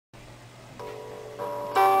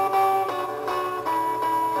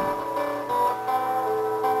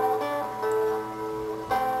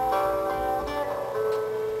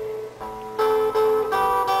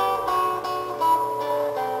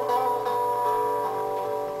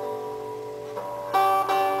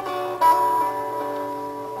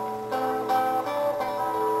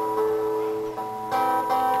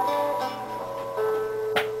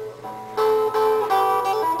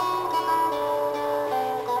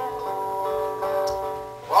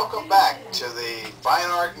Welcome back to the Fine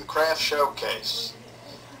Art and Craft Showcase.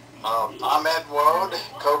 I'm Ed Woad,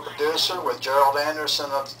 co-producer with Gerald Anderson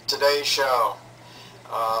of today's show.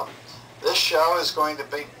 This show is going to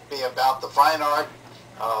be about the fine art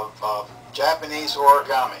of Japanese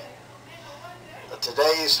origami.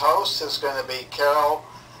 Today's host is going to be Carol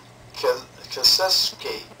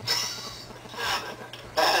Kasiski.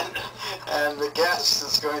 and the guest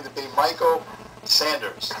is going to be Michael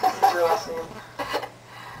Sanders. Your last name?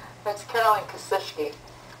 That's Carolyn Kasiski,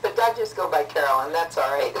 but I just go by Carolyn, that's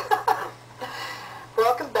all right.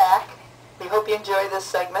 Welcome back. We hope you enjoy this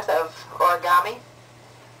segment of origami.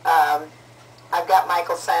 I've got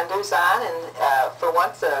Michael Sanders on, and for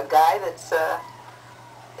once a guy that's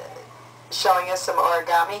showing us some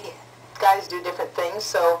origami. Guys do different things,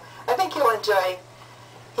 so I think you'll enjoy.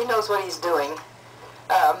 He knows what he's doing.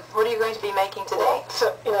 What are you going to be making today?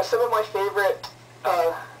 Well, some of my favorite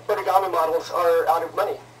origami models are out of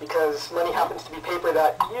money, because money happens to be paper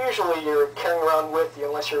that usually you're carrying around with you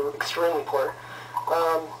unless you're extremely poor.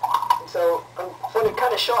 So I'm going to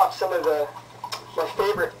kind of show off some of my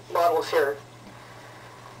favorite models here.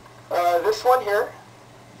 This one here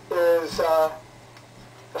is a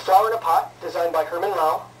flower in a pot designed by Herman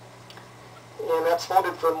Lau, and that's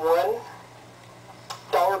folded from $1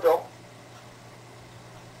 bill.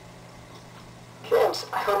 Okay, and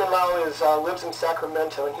Herman Lau lives in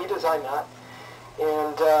Sacramento, and he designed that,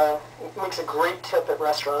 and it makes a great tip at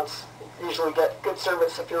restaurants. You usually get good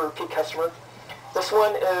service if you're a repeat customer. This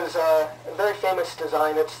one is a very famous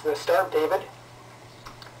design. It's the Star of David.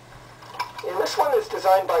 And this one is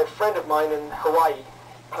designed by a friend of mine in Hawaii.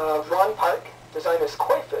 Ron Park designed this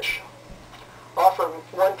koi fish off of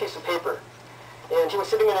one piece of paper. And he was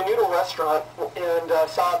sitting in a noodle restaurant and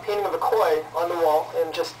saw a painting of a koi on the wall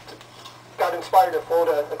and just got inspired to fold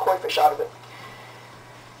a koi fish out of it.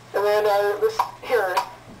 And then this here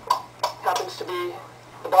happens to be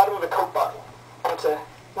the bottom of a Coke bottle. It's a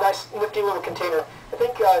nice, nifty little container. I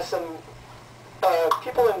think some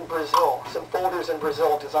people in Brazil, some folders in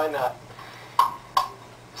Brazil, designed that.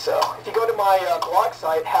 So if you go to my blog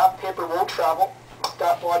site,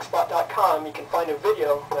 havepaperworldtravel.blogspot.com, you can find a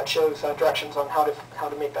video that shows directions on how to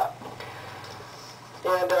make that.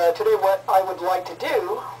 And today what I would like to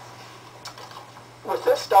do with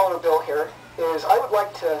this dollar bill here is I would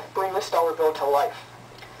like to bring this dollar bill to life,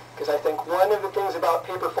 because I think one of the things about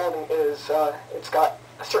paper folding is it's got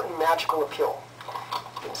a certain magical appeal.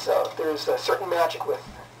 And so there's a certain magic with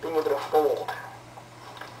being able to fold.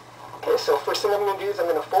 Okay, so first thing I'm going to do is I'm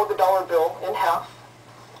going to fold the dollar bill in half,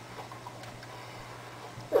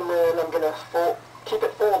 and then I'm going to keep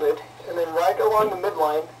it folded, and then right along the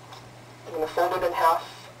midline I'm going to fold it in half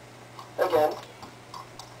again.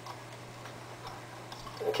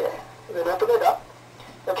 Okay, and then open it up.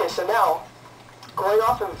 Okay, so now, going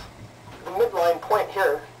off of the midline point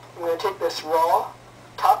here, I'm going to take this raw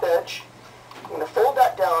top edge, I'm going to fold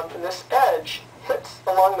that down, and this edge hits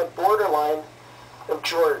along the borderline of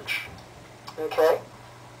George. Okay,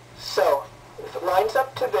 so if it lines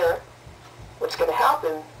up to there, what's going to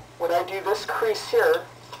happen when I do this crease here,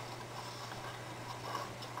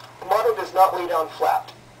 the model does not lay down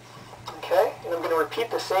flat. Okay, and I'm going to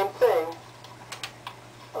repeat the same thing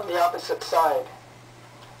on the opposite side.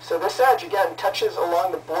 So this edge again touches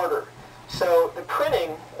along the border. So the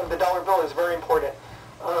printing of the dollar bill is very important.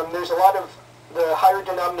 There's a lot of the higher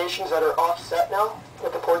denominations that are offset now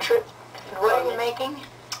with the portrait. What are you making?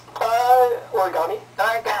 Origami. Origami.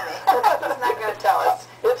 He's not going to tell us.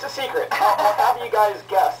 It's a secret. I'll have you guys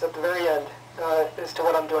guess at the very end as to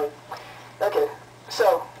what I'm doing. Okay,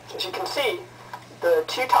 so as you can see, the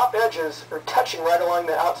two top edges are touching right along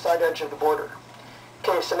the outside edge of the border.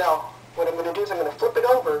 Okay, so now what I'm going to do is I'm going to flip it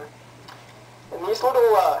over, and these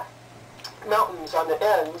little mountains on the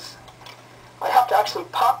ends, I have to actually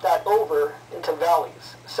pop that over into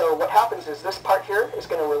valleys. So what happens is this part here is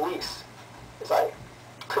going to release as I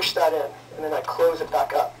push that in, and then I close it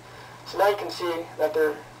back up. So now you can see that there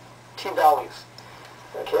are two valleys.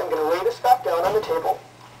 Okay, I'm going to lay this back down on the table.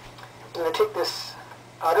 I'm going to take this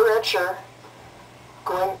outer edge here,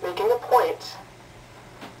 making a point.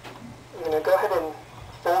 I'm going to go ahead and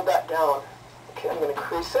fold that down. Okay, I'm going to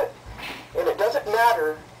crease it, and it doesn't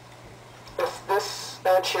matter if this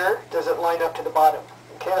edge here doesn't line up to the bottom.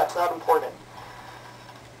 Okay, that's not important.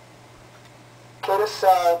 Okay, this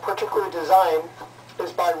particular design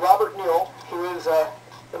is by Robert Neal, who is a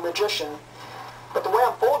magician. But the way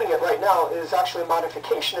I'm folding it right now is actually a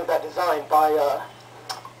modification of that design by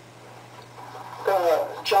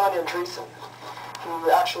John Andreessen,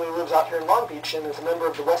 who actually lives out here in Long Beach and is a member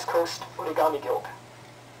of the West Coast Origami Guild.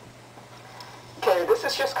 Okay, this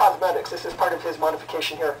this is just cosmetics. This is part of his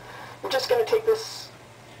modification here. You're just going to take this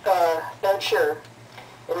edge here,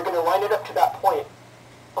 and you're going to line it up to that point,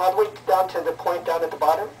 all the way down to the point down at the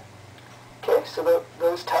bottom. Okay, so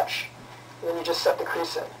those touch, and then you just set the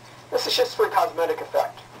crease in. This is just for a cosmetic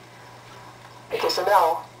effect. Okay, so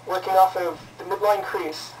now, working off of the midline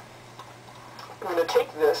crease, I'm going to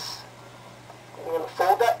take this, I'm going to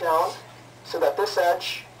fold that down so that this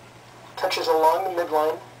edge touches along the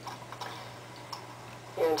midline.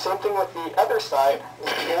 And same thing with the other side,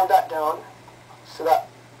 you fold that down so that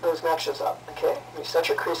those matches up. Okay, you set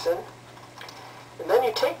your crease in, and then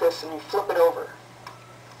you take this and you flip it over.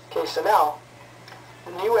 Okay, so now,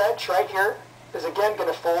 the new edge right here is again going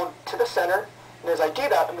to fold to the center, and as I do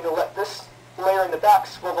that, I'm going to let this layer in the back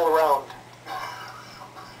swivel around.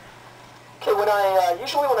 Okay,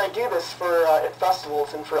 usually when I do this for at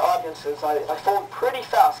festivals and for audiences, I fold pretty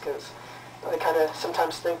fast because I kind of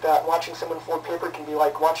sometimes think that watching someone fold paper can be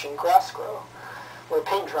like watching grass grow or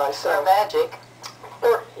paint dry. So Or magic.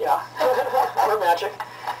 Or, yeah, or magic.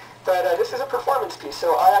 But this is a performance piece,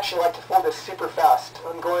 so I actually like to fold this super fast.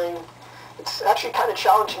 It's actually kind of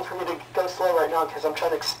challenging for me to go slow right now because I'm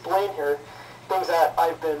trying to explain here things that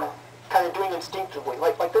I've been kind of doing instinctively.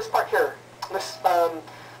 Like this part here.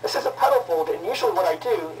 This is a pedal fold, and usually what I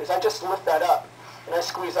do is I just lift that up and I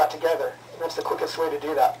squeeze that together. And that's the quickest way to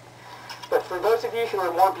do that. But for those of you who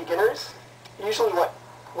are more beginners, usually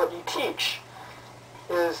what you teach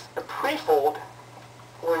is a pre-fold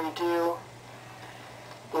where you do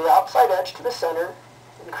the outside edge to the center,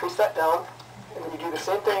 increase that down, and then you do the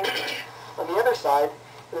same thing on the other side,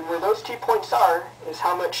 and where those 2 points are is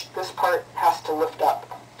how much this part has to lift up.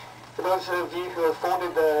 For those of you who have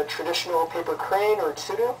folded the traditional paper crane or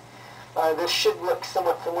tsudo, this should look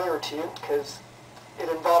somewhat familiar to you because it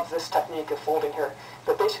involves this technique of folding here.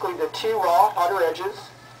 But basically the 2 raw outer edges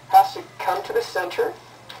has to come to the center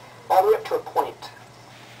all the way up to a point.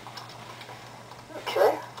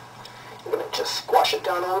 Okay, I'm going to just squash it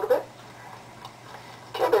down a little bit.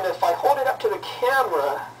 Okay, then if I hold it up to the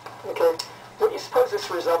camera, okay, what do you suppose this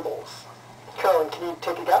resembles? Carolyn, can you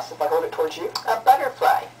take a guess if I hold it towards you? A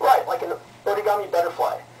butterfly. Right, like an origami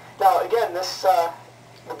butterfly. Now again,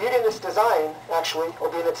 the beauty of this design actually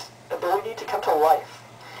will be in its ability to come to life.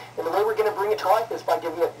 And the way we're going to bring it to life is by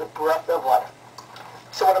giving it the breath of life.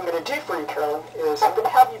 So what I'm going to do for you, Carolyn, is I'm going to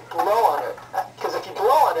have you blow on it. Because if you blow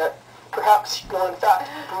on it, perhaps you'll in fact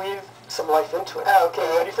breathe some life into it. Okay,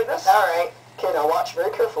 you ready for this? All right. Okay, now watch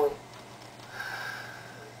very carefully.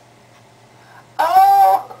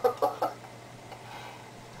 Oh!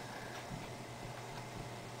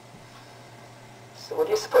 So what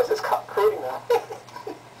do you suppose is creating that?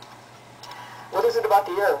 What is it about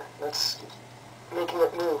the air that's making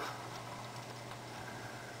it move?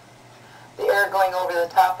 The air going over the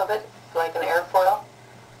top of it, like an airfoil.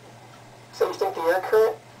 So you think the air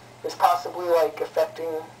current is possibly like affecting...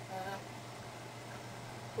 Are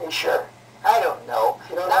you sure? I don't know.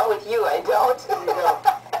 You don't Not know? with you, I don't. You don't.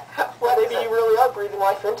 What Maybe is it? you really are breathing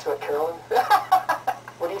life into it, Carolyn.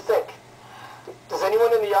 What do you think? Does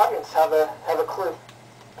anyone in the audience have a clue?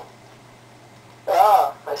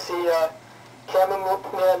 Ah, I see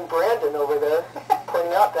cameraman Brandon over there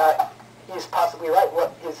pointing out that he's possibly right.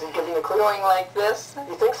 What, is he giving a clue? Going like this?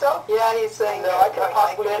 You think so? Yeah, he's saying No, I could going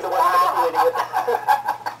possibly like be the this. one manipulating it.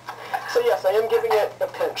 So yes, I am giving it a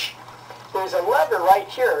pinch. There's a lever right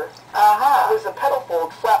here. Aha. There's a pedal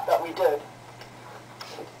fold flap that we did.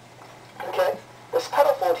 Okay? This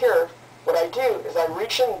pedal fold here, what I do is I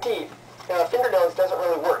reach in deep. Now, fingernails doesn't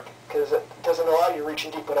really work because it doesn't allow you to reach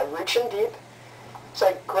in deep, but I reach in deep. So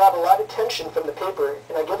I grab a lot of tension from the paper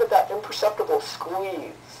and I give it that imperceptible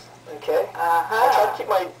squeeze. Okay? I try to keep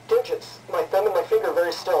my digits, my thumb and my finger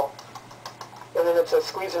very still. And then it's a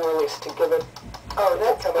squeeze and release to give it... Oh,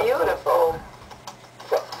 that's beautiful.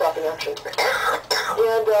 Flapping action.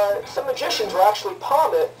 And some magicians will actually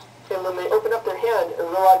palm it, and when they open up their hand, a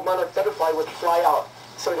real-life monarch butterfly would fly out.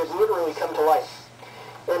 So it would literally come to life.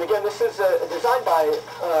 And again, this is designed by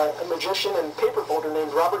a magician and paper folder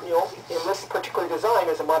named Robert Newell. And this particular design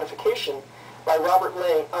is a modification by Robert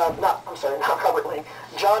Lang, not Robert Lang,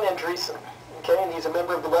 John Andreessen. Okay, and he's a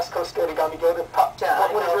member of the West Coast Origami Guild,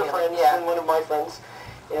 one of your friends and one of my friends.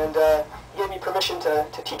 And he gave me permission to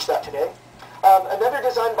teach that today. Another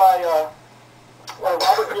design by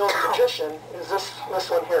Robert Newell, the magician, is this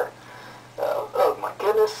one here. Oh my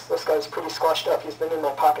goodness, this guy's pretty squashed up. He's been in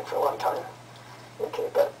my pocket for a long time. Okay,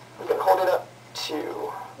 but I'm going to hold it up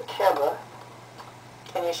to the camera.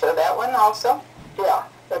 Can you show that one also? Yeah.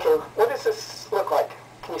 Okay, what does this look like?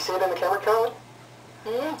 Can you see it in the camera, Carolyn?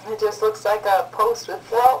 It just looks like a post with...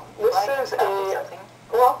 Well, this like is something.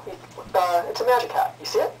 Well, it's a magic hat. You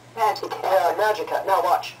see it? Magic hat. Yeah, magic hat. Now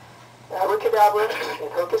watch. Abracadabra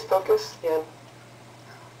and hocus pocus and...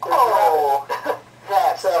 Oh,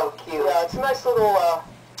 that's so cute. Yeah, it's a nice little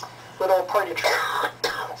party trick.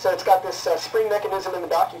 So it's got this spring mechanism in the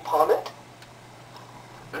back. You palm it,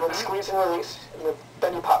 and then squeeze and release, and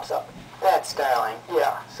then he pops up. That's darling.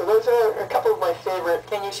 Yeah, so those are a couple of my favorite.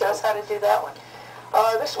 Can you show us how to do that one?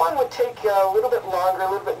 This one would take a little bit longer, a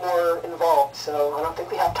little bit more involved, so I don't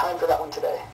think we have time for that one today.